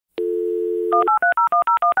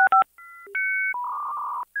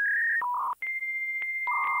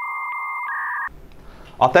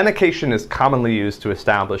authentication is commonly used to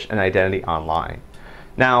establish an identity online.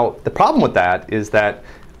 Now, the problem with that is that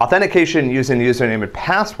authentication using the username and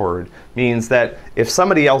password means that if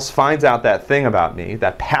somebody else finds out that thing about me,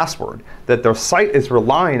 that password, that their site is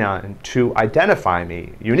relying on to identify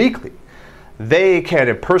me uniquely, they can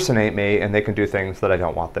impersonate me and they can do things that I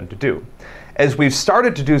don't want them to do. As we've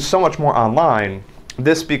started to do so much more online,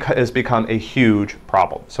 this has become a huge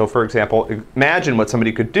problem. So for example, imagine what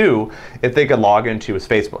somebody could do if they could log into his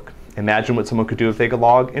Facebook. Imagine what someone could do if they could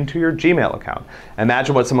log into your Gmail account.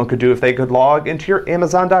 Imagine what someone could do if they could log into your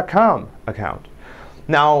Amazon.com account.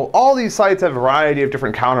 Now, all these sites have a variety of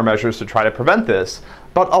different countermeasures to try to prevent this,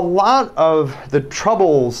 but a lot of the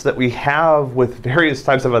troubles that we have with various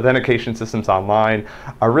types of authentication systems online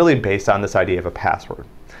are really based on this idea of a password.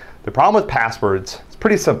 The problem with passwords is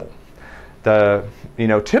pretty simple.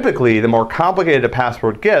 Typically, the more complicated a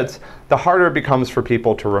password gets, the harder it becomes for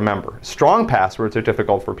people to remember. Strong passwords are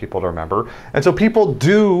difficult for people to remember, and so people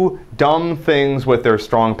do dumb things with their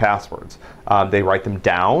strong passwords. They write them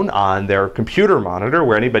down on their computer monitor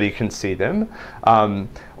where anybody can see them,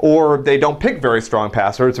 or they don't pick very strong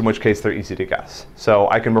passwords, in which case they're easy to guess. So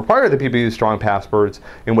I can require that people use strong passwords,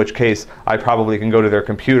 in which case I probably can go to their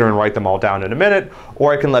computer and write them all down in a minute,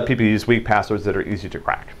 or I can let people use weak passwords that are easy to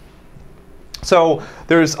crack. So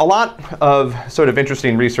there's a lot of sort of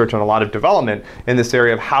interesting research and a lot of development in this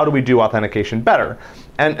area of how do we do authentication better.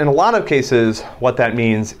 And in a lot of cases, what that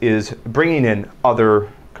means is bringing in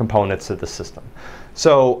other components of the system.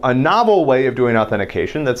 So a novel way of doing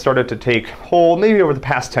authentication that started to take hold maybe over the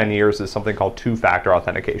past 10 years is something called two-factor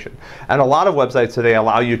authentication. And a lot of websites today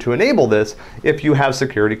allow you to enable this if you have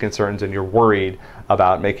security concerns and you're worried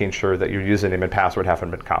about making sure that your username and password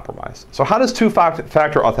haven't been compromised. So how does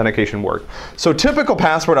two-factor authentication work? So typical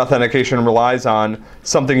password authentication relies on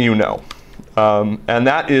something you know, and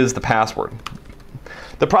that is the password.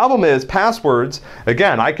 The problem is passwords,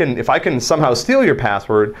 again, if I can somehow steal your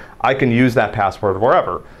password, I can use that password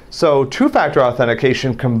wherever. So two-factor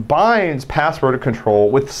authentication combines password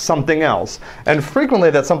control with something else. And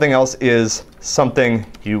frequently that something else is something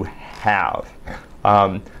you have.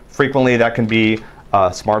 Frequently that can be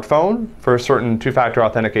a smartphone for certain two-factor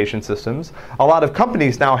authentication systems. A lot of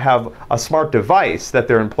companies now have a smart device that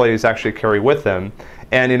their employees actually carry with them.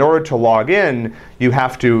 And in order to log in, you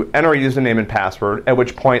have to enter a username and password, at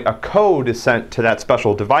which point a code is sent to that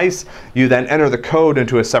special device. You then enter the code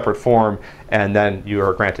into a separate form, and then you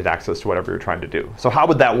are granted access to whatever you're trying to do. So how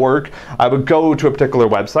would that work? I would go to a particular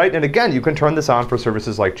website, and again, you can turn this on for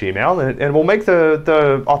services like Gmail, and it will make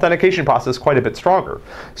the authentication process quite a bit stronger.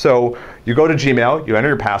 So you go to Gmail, you enter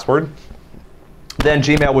your password, then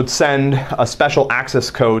Gmail would send a special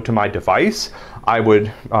access code to my device. I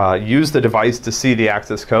would use the device to see the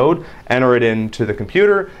access code, enter it into the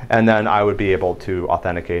computer, and then I would be able to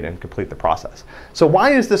authenticate and complete the process. So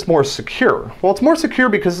why is this more secure? Well, it's more secure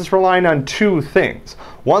because it's relying on two things.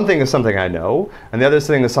 One thing is something I know, and the other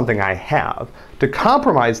thing is something I have. To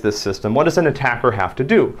compromise this system, what does an attacker have to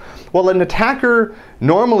do? Well, an attacker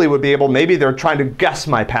normally would be able, maybe they're trying to guess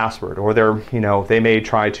my password, or they may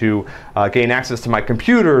try to gain access to my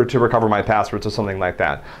computer to recover my passwords or something like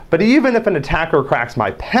that. But even if an attacker cracks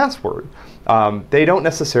my password, they don't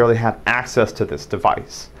necessarily have access to this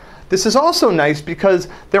device. This is also nice because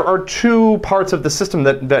there are two parts of the system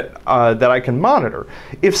that I can monitor.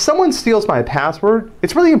 If someone steals my password,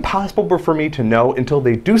 it's really impossible for me to know until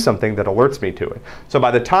they do something that alerts me to it. So by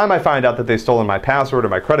the time I find out that they've stolen my password or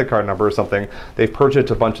my credit card number or something, they've purchased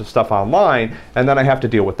a bunch of stuff online, and then I have to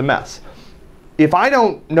deal with the mess. If I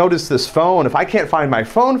don't notice this phone, if I can't find my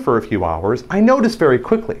phone for a few hours, I notice very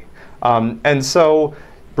quickly. And so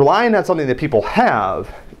relying on something that people have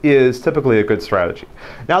is typically a good strategy.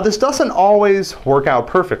 Now, this doesn't always work out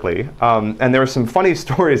perfectly, and there are some funny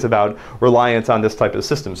stories about reliance on this type of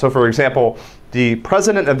system. So for example, the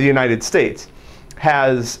President of the United States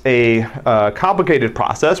has a complicated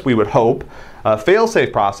process, we would hope, a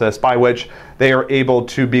fail-safe process by which they are able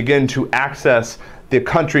to begin to access the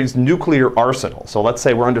country's nuclear arsenal. So let's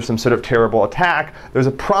say we're under some sort of terrible attack. There's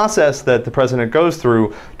a process that the president goes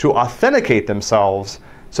through to authenticate themselves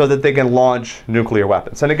so that they can launch nuclear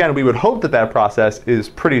weapons. And again, we would hope that that process is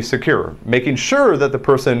pretty secure, making sure that the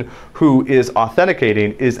person who is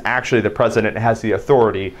authenticating is actually the president and has the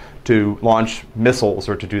authority to launch missiles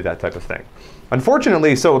or to do that type of thing.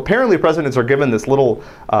 Unfortunately, so apparently presidents are given this little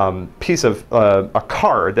piece of a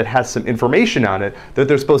card that has some information on it that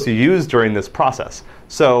they're supposed to use during this process.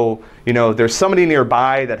 So, there's somebody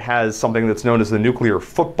nearby that has something that's known as the nuclear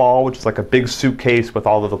football, which is like a big suitcase with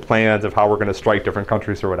all of the plans of how we're going to strike different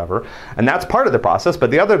countries or whatever. And that's part of the process, but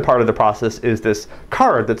the other part of the process is this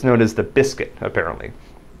card that's known as the biscuit, apparently.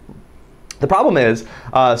 The problem is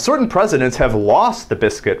certain presidents have lost the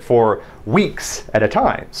biscuit for weeks at a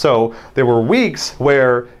time. So there were weeks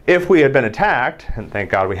where if we had been attacked, and thank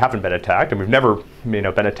God we haven't been attacked, and we've never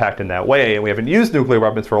been attacked in that way, and we haven't used nuclear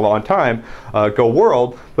weapons for a long time, go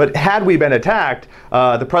world, but had we been attacked,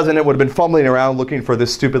 the president would have been fumbling around looking for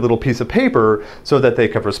this stupid little piece of paper so that they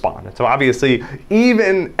could respond. And so obviously,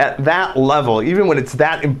 even at that level, even when it's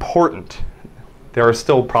that important, there are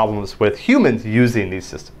still problems with humans using these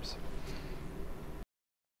systems.